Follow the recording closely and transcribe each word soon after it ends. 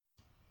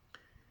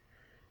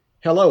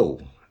Hello,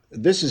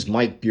 this is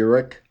Mike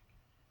Burek,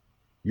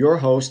 your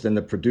host and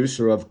the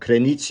producer of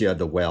Krynytsia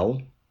the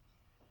Well,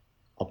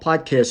 a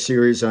podcast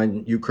series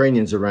on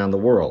Ukrainians around the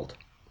world.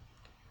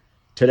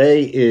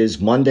 Today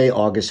is Monday,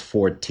 August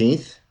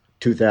 14th,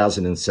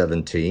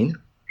 2017,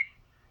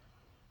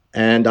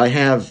 and I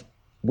have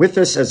with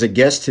us as a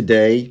guest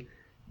today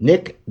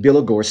Nick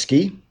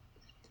Bilogorsky,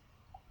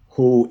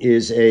 who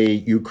is a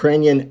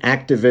Ukrainian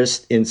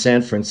activist in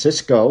San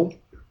Francisco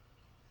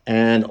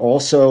and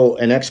also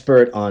an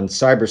expert on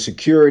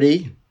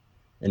cybersecurity,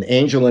 an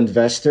angel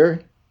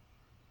investor,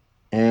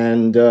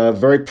 and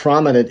very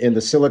prominent in the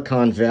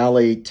Silicon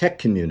Valley tech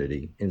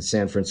community in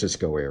San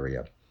Francisco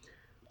area.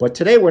 But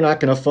today we're not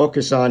going to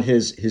focus on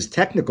his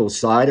technical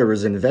side or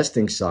his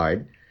investing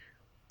side.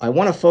 I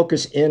want to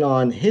focus in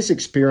on his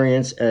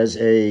experience as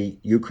a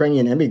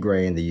Ukrainian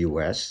emigre in the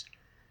U.S.,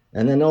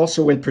 and then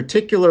also in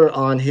particular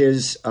on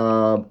his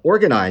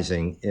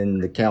organizing in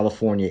the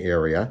California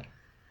area,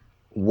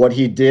 what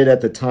he did at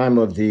the time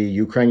of the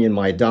Ukrainian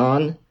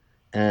Maidan,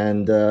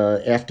 and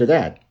after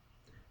that.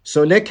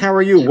 So, Nick, how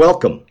are you?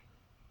 Welcome.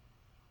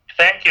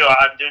 Thank you.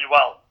 I'm doing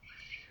well.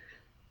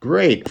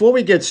 Great. Before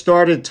we get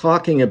started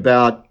talking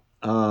about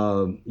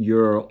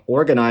your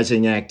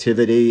organizing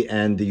activity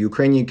and the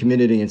Ukrainian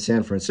community in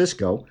San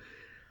Francisco,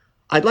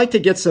 I'd like to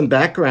get some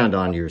background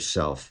on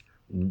yourself.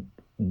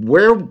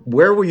 Where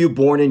were you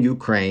born in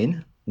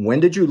Ukraine? When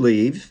did you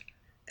leave?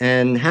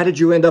 And how did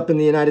you end up in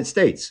the United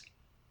States?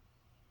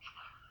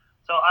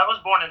 So I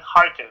was born in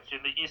Kharkiv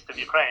in the east of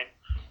Ukraine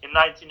in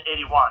 1981.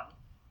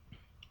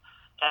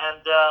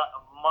 And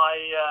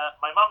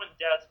my mom and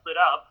dad split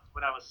up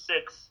when I was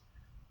 6.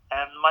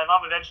 And my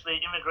mom eventually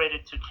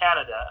immigrated to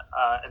Canada,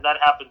 and that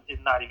happened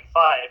in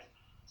 95.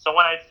 So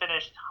when I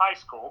finished high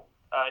school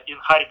in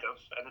Kharkiv,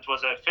 and it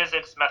was a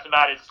physics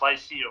mathematics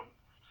lyceum,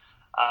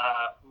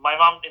 my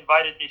mom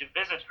invited me to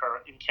visit her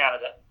in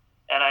Canada.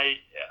 And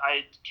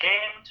I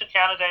came to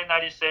Canada in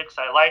 96.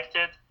 I liked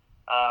it.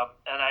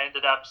 And I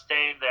ended up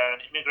staying there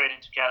and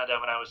immigrating to Canada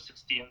when I was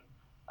 16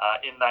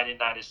 in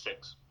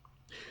 1996.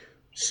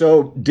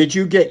 So did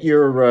you get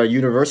your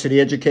university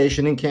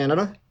education in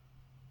Canada?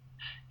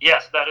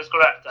 Yes, that is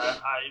correct.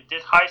 I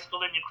did high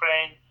school in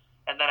Ukraine,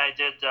 and then I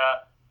did,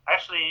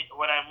 actually,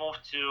 when I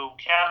moved to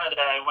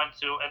Canada, I went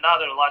to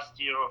another last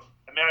year of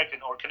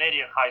American or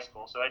Canadian high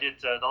school. So I did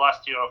the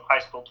last year of high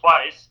school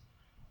twice,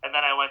 and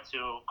then I went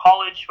to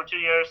college for 2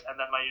 years, and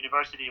then my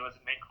university was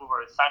in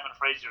Vancouver at Simon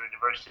Fraser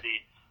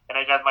University, and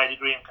I got my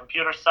degree in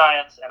computer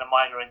science and a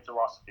minor in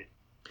philosophy.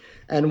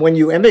 And when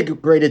you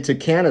emigrated to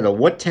Canada,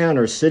 what town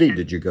or city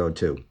did you go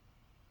to?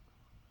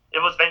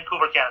 It was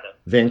Vancouver, Canada.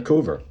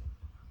 Vancouver.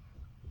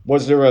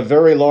 Was there a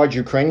very large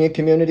Ukrainian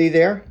community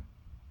there?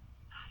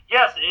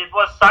 Yes, it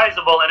was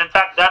sizable, and in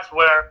fact, that's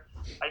where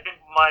I think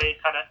my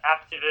kind of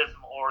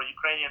activism or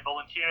Ukrainian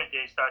volunteering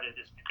day started,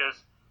 is because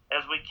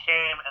as we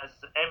came as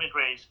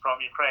emigres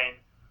from Ukraine,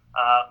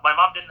 my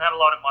mom didn't have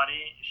a lot of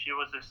money. She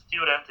was a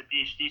student, a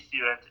PhD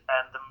student,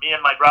 and me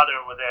and my brother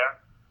were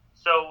there.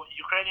 So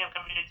Ukrainian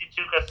community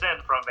took us in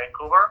from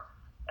Vancouver,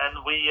 and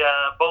we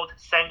both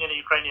sang in a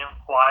Ukrainian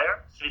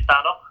choir,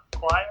 Svitanok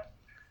choir,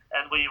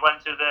 and we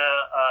went to the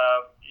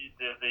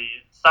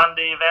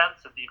Sunday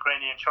events at the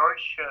Ukrainian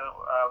church,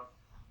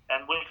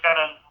 and we kind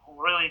of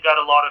really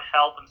got a lot of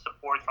help and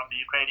support from the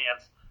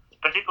Ukrainians,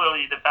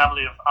 particularly the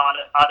family of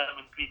Adam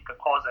and Kvitka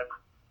Kozak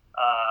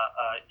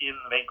in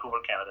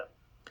Vancouver, Canada.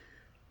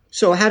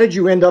 So how did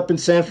you end up in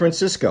San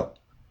Francisco?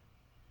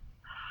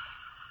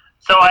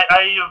 So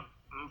I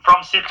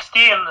from 16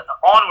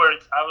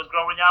 onwards, I was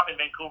growing up in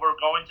Vancouver,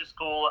 going to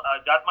school,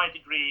 got my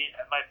degree,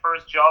 and my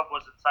first job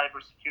was in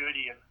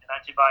cybersecurity and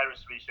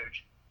antivirus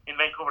research in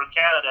Vancouver,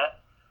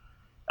 Canada.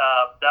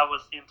 That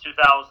was in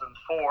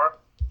 2004,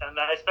 and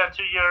I spent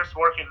 2 years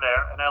working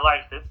there, and I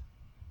liked it.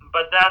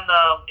 But then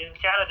in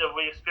Canada,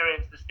 we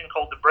experienced this thing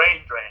called the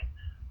brain drain,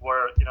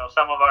 where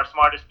some of our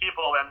smartest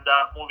people end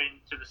up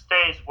moving to the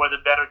States where the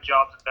better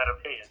jobs and better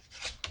pay is.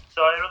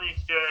 So I really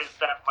experienced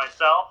that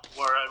myself,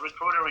 where a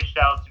recruiter reached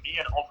out to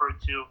me and offered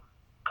to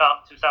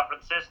come to San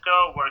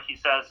Francisco, where he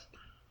says,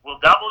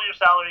 we'll double your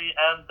salary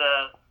and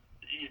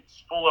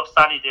it's full of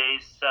sunny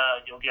days.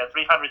 You'll get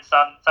 300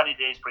 sunny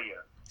days per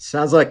year.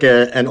 Sounds like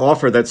an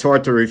offer that's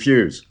hard to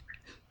refuse.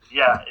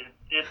 Yeah,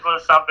 it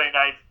was something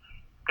I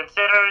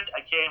considered.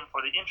 I came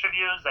for the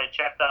interviews. I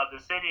checked out the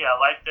city. I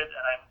liked it,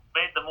 and I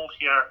made the move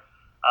here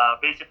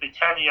basically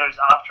 10 years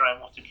after I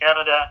moved to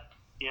Canada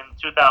in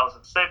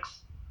 2006,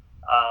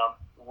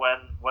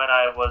 when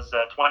I was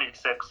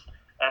 26,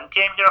 and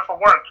came here for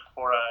work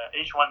for a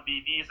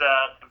H-1B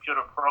visa,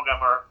 computer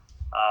programmer,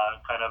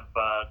 kind of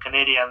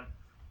Canadian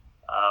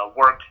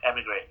work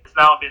emigrate. It's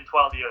now been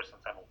 12 years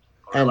since I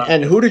moved.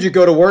 And who did you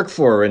go to work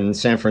for in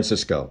San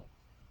Francisco?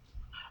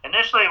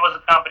 Initially, it was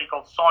a company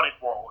called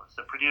SonicWall. It's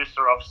a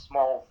producer of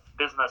small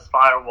business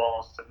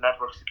firewalls and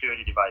network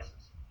security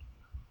devices.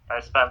 I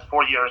spent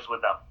 4 years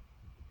with them.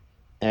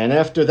 And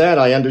after that,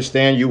 I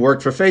understand you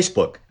worked for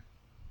Facebook.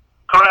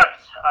 Correct.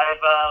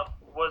 I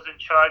was in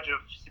charge of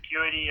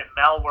security and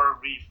malware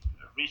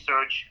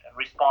research and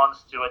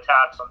response to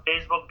attacks on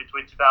Facebook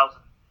between 2010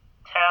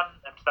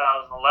 and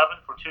 2011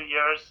 for 2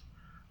 years.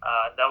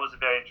 That was a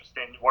very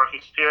interesting work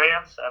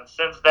experience. And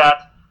since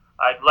that,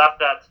 I've left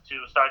that to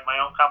start my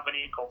own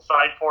company called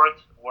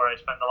SideFort, where I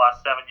spent the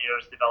last 7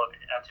 years developing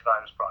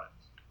antivirus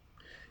products.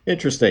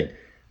 Interesting.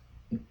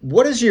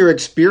 What is your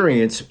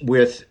experience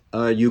with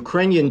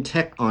Ukrainian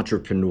tech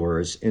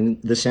entrepreneurs in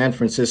the San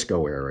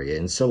Francisco area,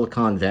 in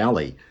Silicon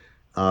Valley?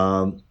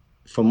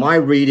 From my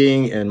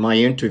reading and my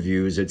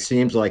interviews, it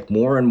seems like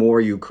more and more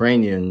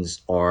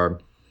Ukrainians are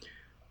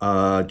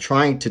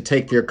trying to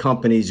take their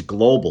companies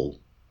global.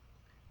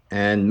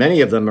 And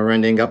many of them are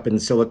ending up in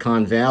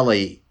Silicon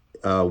Valley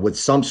with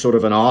some sort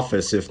of an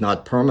office, if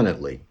not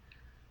permanently.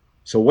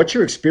 So what's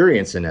your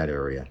experience in that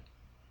area?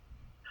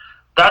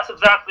 That's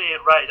exactly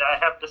right. I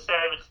have the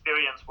same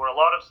experience where a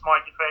lot of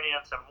smart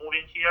Ukrainians are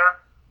moving here,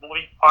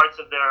 moving parts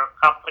of their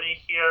company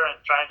here and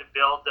trying to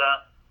build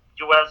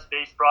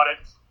US-based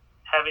products,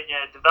 having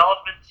a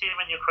development team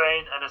in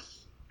Ukraine and a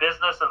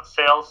business and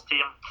sales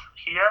team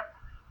here.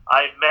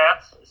 I've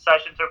met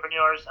such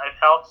entrepreneurs. I've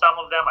helped some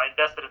of them. I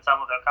invested in some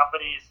of their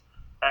companies.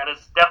 And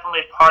it's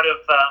definitely part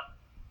of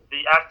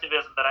the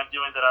activism that I'm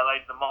doing that I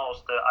like the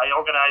most. I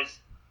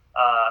organize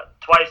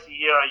twice a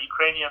year a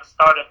Ukrainian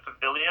startup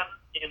pavilion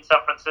in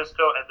San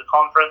Francisco at the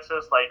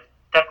conferences like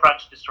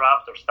TechCrunch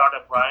Disrupt or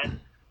Startup Grind,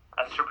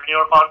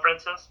 entrepreneur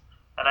conferences.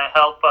 And I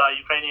help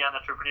Ukrainian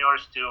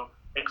entrepreneurs to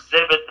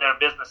exhibit their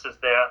businesses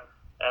there.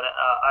 And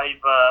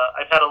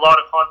I've had a lot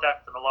of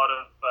contact and a lot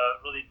of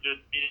really good,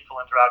 meaningful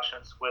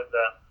interactions with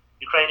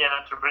Ukrainian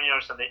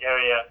entrepreneurs in the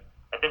area.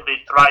 I think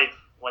they thrive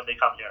when they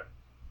come here.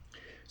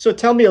 So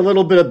tell me a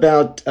little bit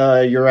about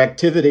your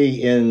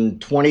activity in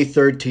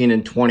 2013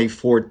 and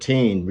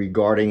 2014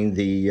 regarding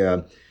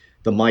the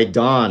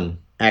Maidan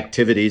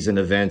activities and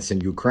events in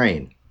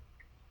Ukraine.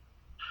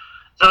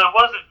 So it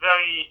was a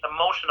very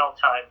emotional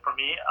time for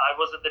me. I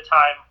was at the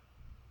time,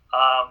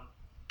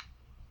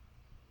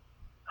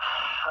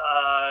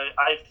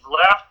 I've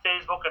left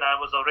Facebook and I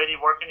was already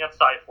working at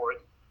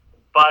SideFort.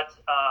 But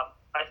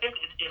I think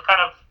it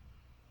kind of,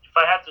 if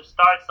I had to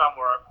start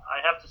somewhere, I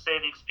have to say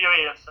the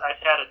experience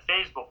I've had at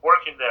Facebook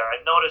working there, I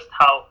noticed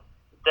how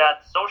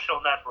that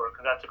social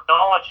network, that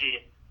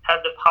technology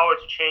had the power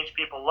to change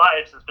people's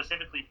lives and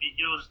specifically be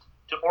used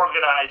to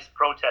organize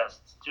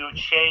protests, to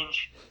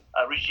change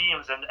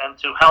regimes and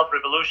to help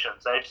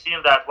revolutions. I've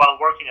seen that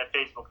while working at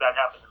Facebook. That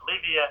happened in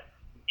Libya,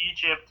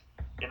 Egypt,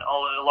 in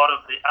a lot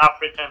of the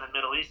African and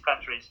Middle East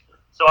countries.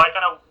 So I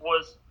kind of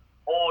was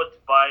awed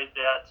by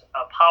that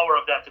power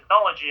of that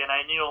technology, and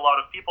I knew a lot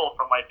of people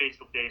from my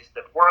Facebook days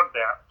that worked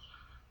there.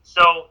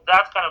 So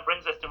that kind of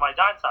brings us to my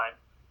downtime.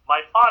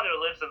 My father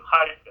lives in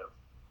Kharkiv,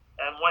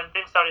 and when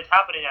things started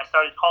happening, I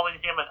started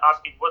calling him and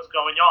asking what's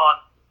going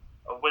on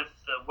with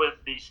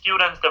the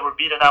students that were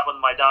beaten up on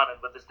Maidan and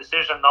with this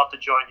decision not to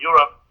join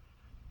Europe.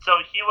 So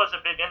he was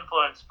a big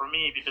influence for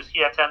me because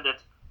he attended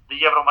the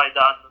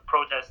Euromaidan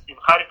protest in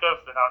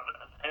Kharkiv, in our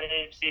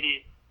native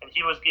city, and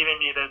he was giving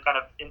me the kind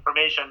of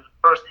information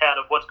firsthand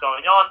of what's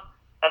going on.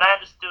 And I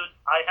understood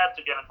I had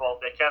to get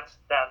involved. I can't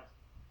stand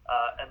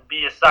and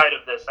be aside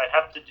of this. I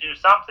have to do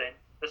something.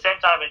 At the same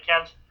time, I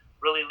can't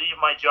really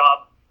leave my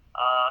job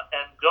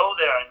and go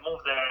there and move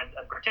there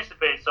and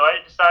participate. So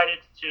I decided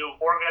to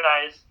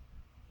organize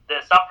the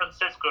San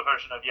Francisco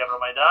version of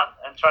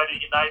Euromaidan and try to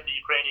unite the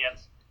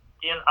Ukrainians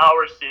in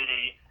our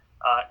city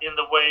in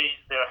the way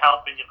they're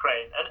helping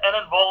Ukraine and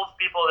involve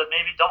people that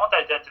maybe don't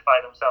identify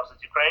themselves as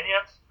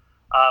Ukrainians,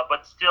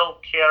 but still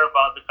care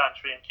about the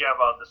country and care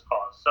about this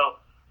cause. So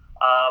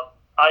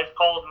I've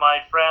called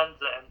my friend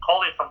and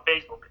colleague from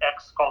Facebook,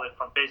 ex-colleague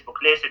from Facebook,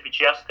 Lesia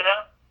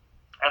Pichevskaya,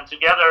 and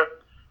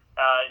together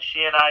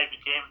she and I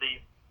became the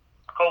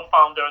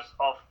co-founders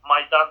of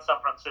Maidan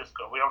San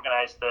Francisco. We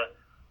organized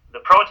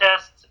the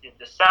protests in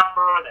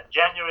December, then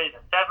January,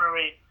 then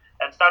February,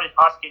 and started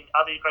asking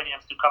other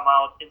Ukrainians to come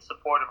out in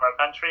support of our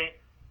country,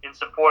 in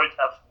support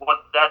of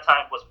what at that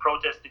time was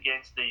protest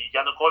against the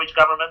Yanukovych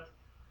government.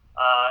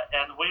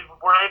 And we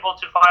were able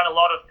to find a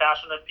lot of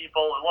passionate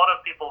people, a lot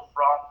of people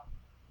from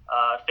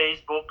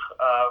Facebook,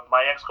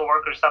 my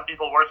ex-coworkers, some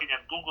people working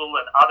at Google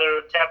and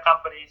other tech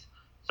companies.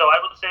 So I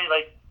would say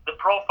like the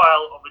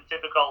profile of a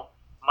typical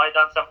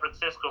Maidan San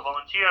Francisco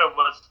volunteer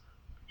was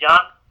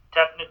young,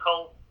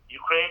 technical,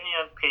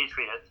 Ukrainian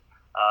patriot.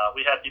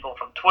 We had people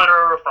from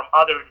Twitter, from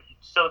other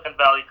Silicon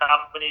Valley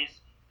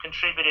companies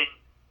contributing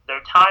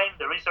their time,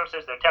 their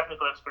resources, their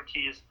technical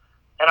expertise.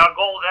 And our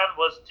goal then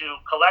was to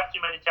collect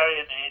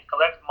humanitarian aid,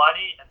 collect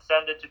money, and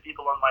send it to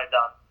people on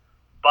Maidan.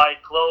 Buy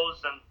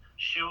clothes and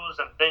shoes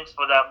and things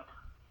for them.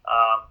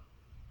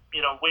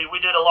 We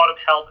did a lot of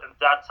help at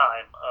that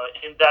time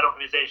in that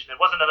organization. It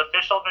wasn't an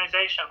official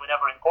organization. We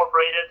never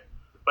incorporated,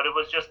 but it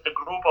was just a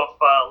group of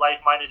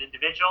like-minded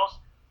individuals.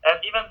 And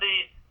even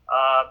the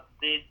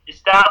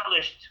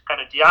established kind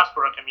of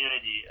diaspora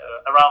community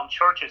around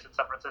churches in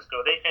San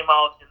Francisco, they came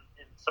out and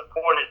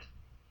supported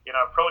in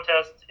our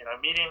protests, in our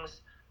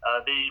meetings.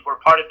 They were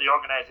part of the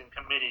organizing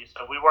committee,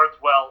 so we worked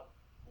well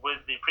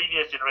with the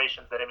previous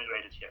generations that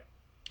immigrated here.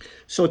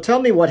 So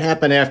tell me what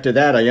happened after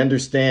that. I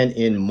understand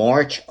in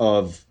March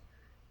of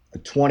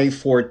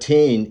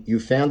 2014, you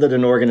founded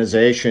an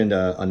organization,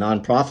 a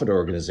nonprofit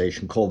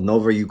organization called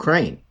Nova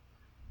Ukraine.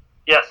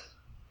 Yes.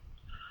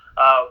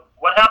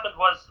 What happened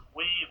was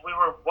we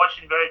were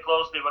watching very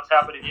closely what's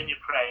happening in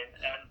Ukraine,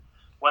 and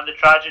when the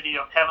tragedy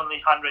of Heavenly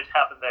Hundred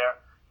happened there,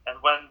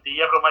 and when the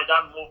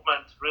Euromaidan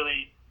movement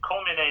really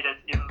culminated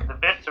in the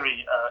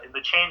victory, in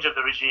the change of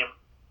the regime,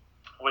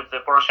 with the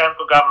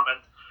Poroshenko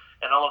government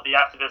and all of the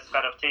activists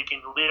kind of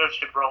taking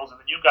leadership roles in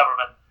the new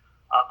government,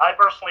 I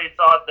personally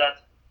thought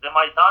that the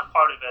Maidan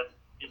part of it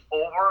is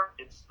over.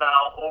 It's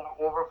now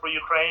over for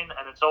Ukraine,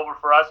 and it's over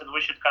for us, and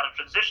we should kind of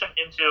transition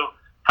into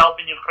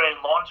helping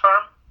Ukraine long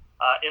term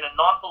in a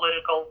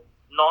non-political,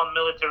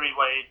 non-military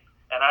way.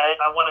 And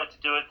I wanted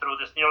to do it through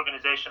this new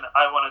organization.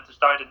 I wanted to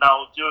start it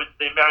now, do it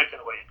the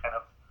American way, kind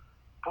of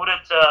put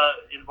it,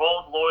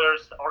 involve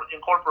lawyers, or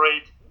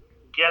incorporate,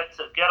 get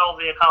all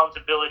the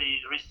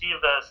accountability, receive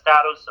the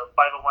status of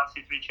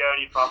 501c3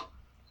 charity from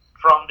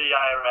the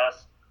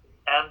IRS,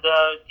 and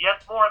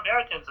get more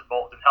Americans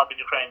involved in helping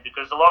Ukraine,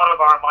 because a lot of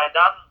our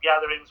Maidan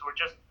gatherings were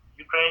just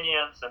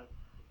Ukrainians and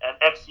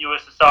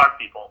ex-USSR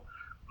people.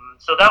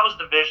 So that was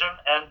the vision,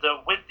 and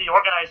with the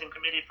organizing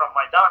committee from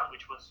Maidan,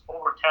 which was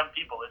over 10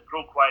 people, it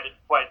grew quite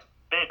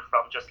big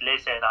from just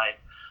Lesa and I.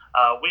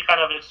 We kind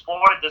of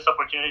explored this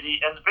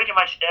opportunity, and pretty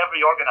much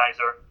every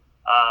organizer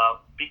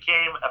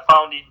became a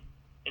founding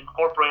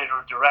incorporator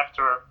or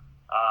director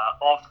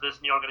of this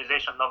new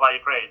organization, Nova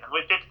Ukraine. And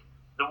we picked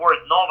the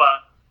word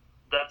Nova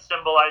that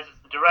symbolizes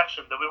the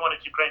direction that we wanted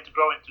Ukraine to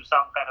grow into,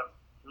 some kind of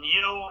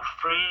new,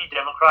 free,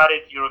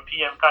 democratic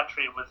European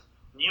country with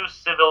new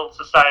civil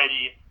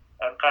society,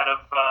 and kind of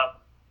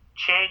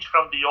change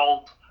from the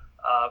old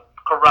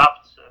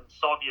corrupt and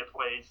Soviet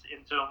ways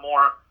into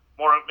more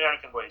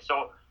American ways.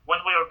 So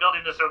when we were building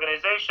this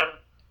organization,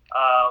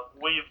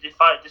 we've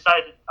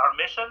decided our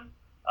mission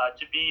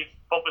to be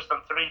focused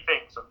on three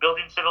things: on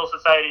building civil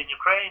society in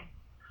Ukraine,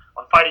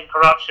 on fighting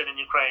corruption in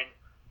Ukraine,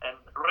 and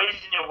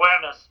raising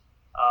awareness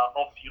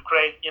of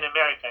Ukraine in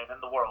America and in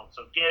the world.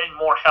 So getting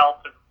more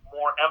help and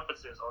more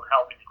emphasis on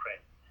helping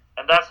Ukraine.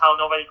 And that's how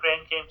Nova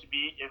Ukraine came to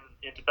be in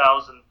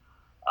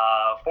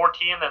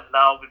 2014, and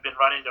now we've been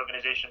running the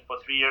organization for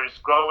 3 years,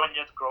 growing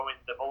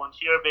the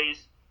volunteer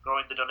base,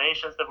 growing the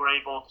donations that we're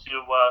able to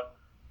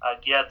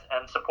get,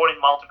 and supporting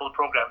multiple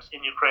programs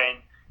in Ukraine,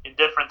 in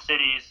different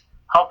cities,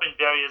 helping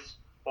various,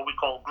 what we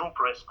call group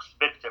risks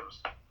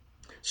victims.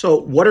 So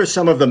what are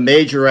some of the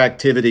major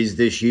activities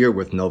this year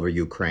with Nova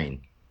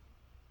Ukraine?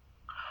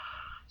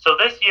 So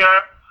this year,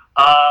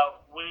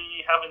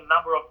 we have a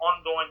number of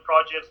ongoing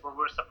projects where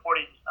we're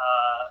supporting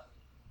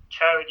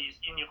charities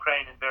in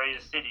Ukraine in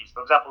various cities.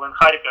 For example, in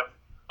Kharkiv,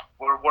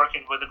 we're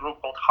working with a group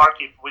called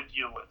Kharkiv With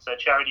You. It's a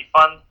charity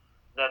fund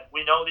that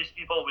we know these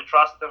people, we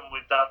trust them.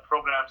 We've done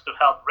programs to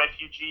help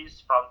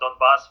refugees from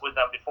Donbass with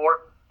them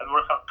before, and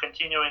we're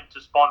continuing to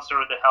sponsor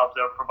the help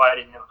they're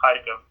providing in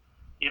Kharkiv.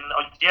 In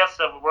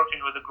Odessa, we're working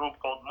with a group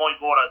called Moy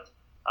Gorod,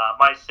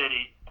 My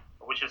City,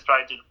 which is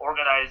trying to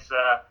organize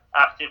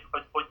active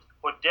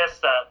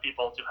Odessa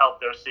people to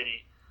help their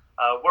city.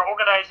 We're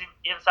organizing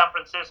in San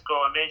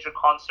Francisco a major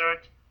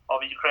concert of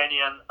a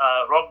Ukrainian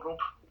rock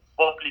group,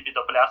 Vopli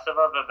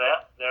Vidoplyasova, VV.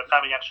 They're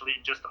coming actually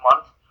in just a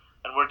month,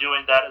 and we're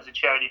doing that as a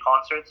charity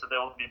concert, so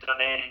they will be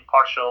donating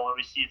partial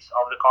receipts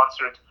of the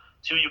concert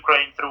to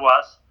Ukraine through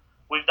us.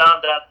 We've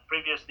done that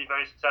previously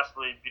very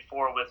successfully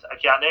before with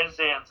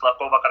Okeanelzy and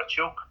Slavko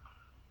Vakarchuk,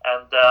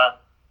 and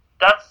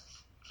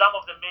that's some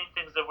of the main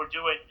things that we're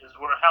doing. Is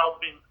we're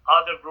helping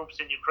other groups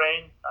in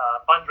Ukraine,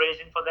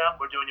 fundraising for them.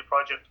 We're doing a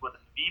project with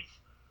Lviv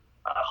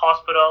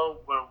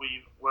hospital where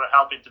we're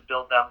helping to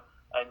build them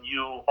a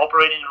new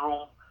operating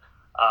room.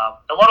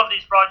 A lot of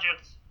these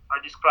projects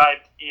are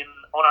described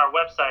on our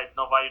website,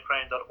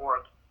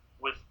 novaukraine.org,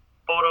 with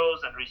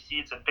photos and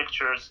receipts and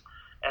pictures.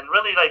 And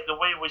really, like, the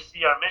way we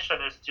see our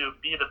mission is to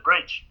be the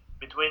bridge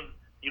between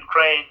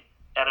Ukraine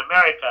and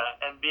America,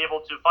 and be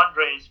able to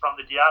fundraise from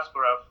the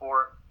diaspora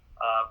for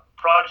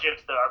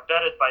projects that are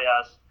vetted by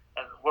us,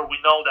 and where we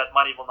know that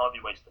money will not be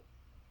wasted.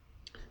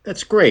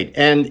 That's great.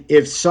 And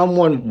if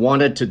someone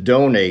wanted to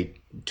donate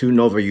to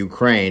Nova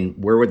Ukraine,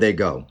 where would they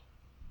go?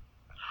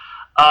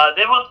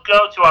 They would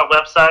go to our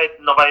website,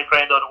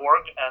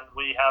 novaukraine.org, and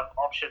we have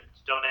options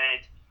to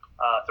donate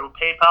through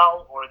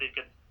PayPal, or they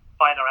can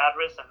find our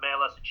address and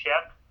mail us a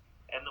check.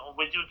 And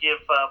we do give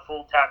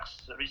full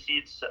tax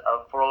receipts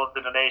for all of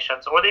the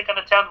donations. Or they can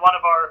attend one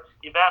of our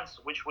events,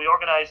 which we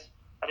organize.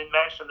 I didn't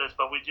mention this,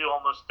 but we do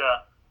almost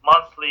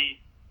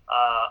monthly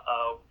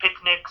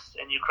picnics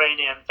and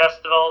Ukrainian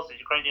festivals, and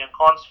Ukrainian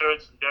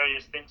concerts, and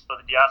various things for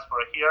the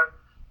diaspora here.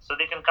 So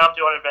they can come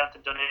to our event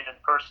and donate in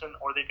person,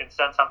 or they can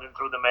send something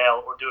through the mail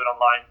or do it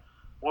online.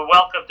 We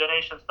welcome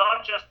donations,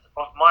 not just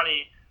of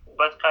money,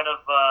 but kind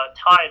of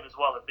time as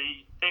well. If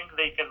they think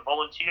they can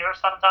volunteer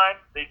sometime,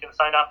 they can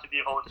sign up to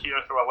be a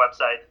volunteer through our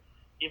website.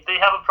 If they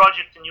have a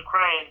project in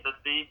Ukraine that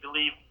they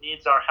believe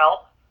needs our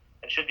help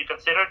and should be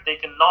considered,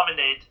 they can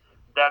nominate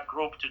that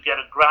group to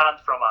get a grant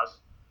from us.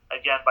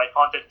 again, by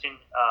contacting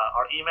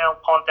our email,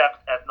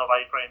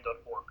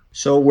 contact@novaukraine.org.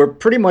 So we're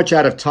pretty much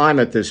out of time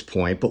at this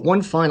point, but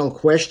one final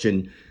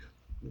question.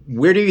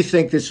 Where do you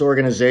think this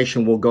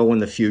organization will go in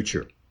the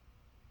future?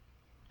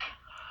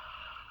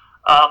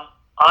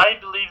 I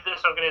believe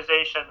this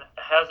organization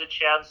has a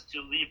chance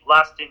to leave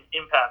lasting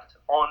impact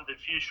on the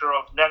future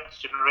of next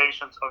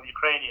generations of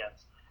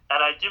Ukrainians.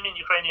 And I do mean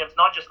Ukrainians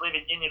not just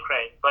living in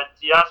Ukraine, but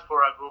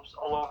diaspora groups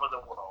all over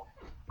the world.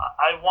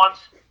 I want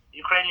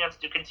Ukrainians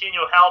to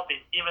continue helping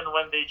even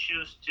when they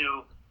choose to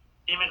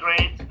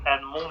immigrate and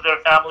move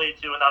their family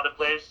to another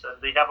place and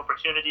they have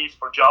opportunities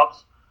for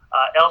jobs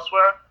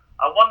elsewhere.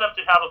 I want them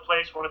to have a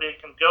place where they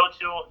can go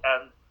to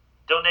and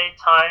donate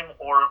time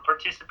or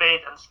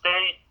participate and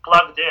stay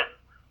plugged in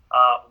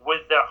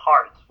with their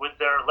heart, with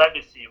their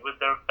legacy, with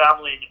their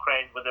family in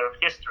Ukraine, with their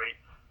history.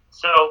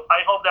 So I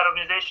hope that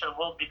organization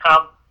will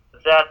become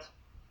that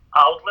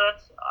outlet,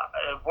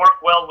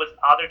 work well with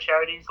other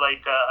charities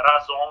like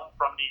Razom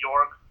from New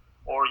York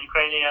or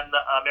Ukrainian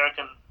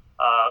American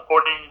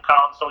Coordinating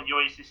Council,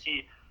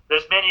 UACC.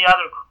 There's many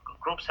other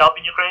groups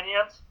helping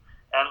Ukrainians,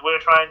 and we're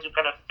trying to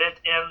kind of fit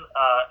in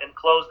and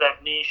close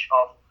that niche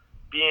of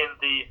being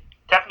the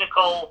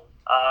technical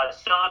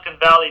Silicon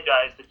Valley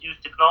guys that use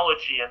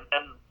technology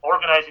and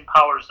organizing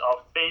powers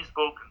of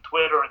Facebook and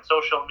Twitter and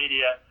social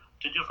media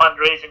to do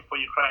fundraising for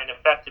Ukraine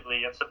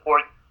effectively and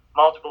support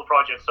multiple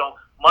projects. So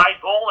my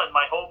goal and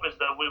my hope is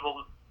that we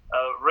will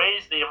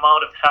raise the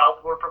amount of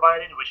help we're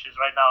providing, which is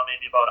right now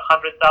maybe about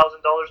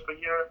 $100,000 per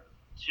year,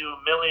 to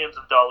millions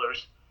of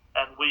dollars,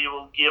 and we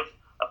will give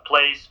a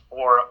place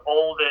for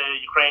all the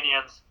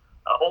Ukrainians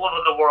all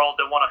over the world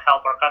that want to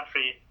help our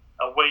country,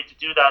 a way to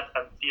do that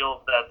and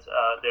feel that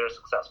they're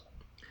successful.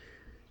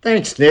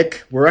 Thanks,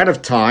 Nick. We're out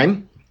of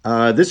time.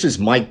 This is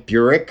Mike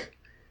Burek,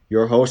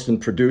 your host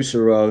and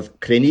producer of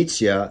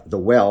Krynytsia, The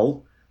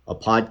Well, a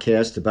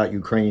podcast about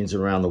Ukrainians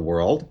around the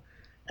world.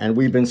 And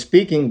we've been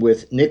speaking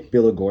with Nick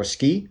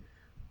Biligorski,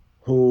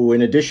 who,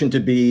 in addition to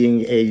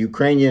being a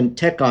Ukrainian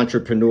tech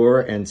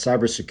entrepreneur and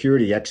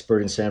cybersecurity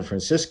expert in San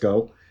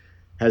Francisco,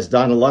 has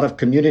done a lot of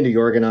community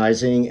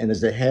organizing and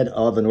is the head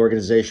of an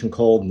organization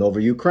called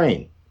Nova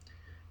Ukraine.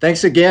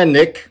 Thanks again,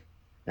 Nick,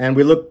 and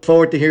we look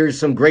forward to hearing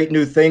some great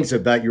new things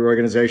about your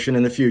organization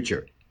in the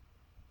future.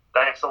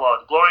 Thanks a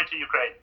lot. Glory to Ukraine.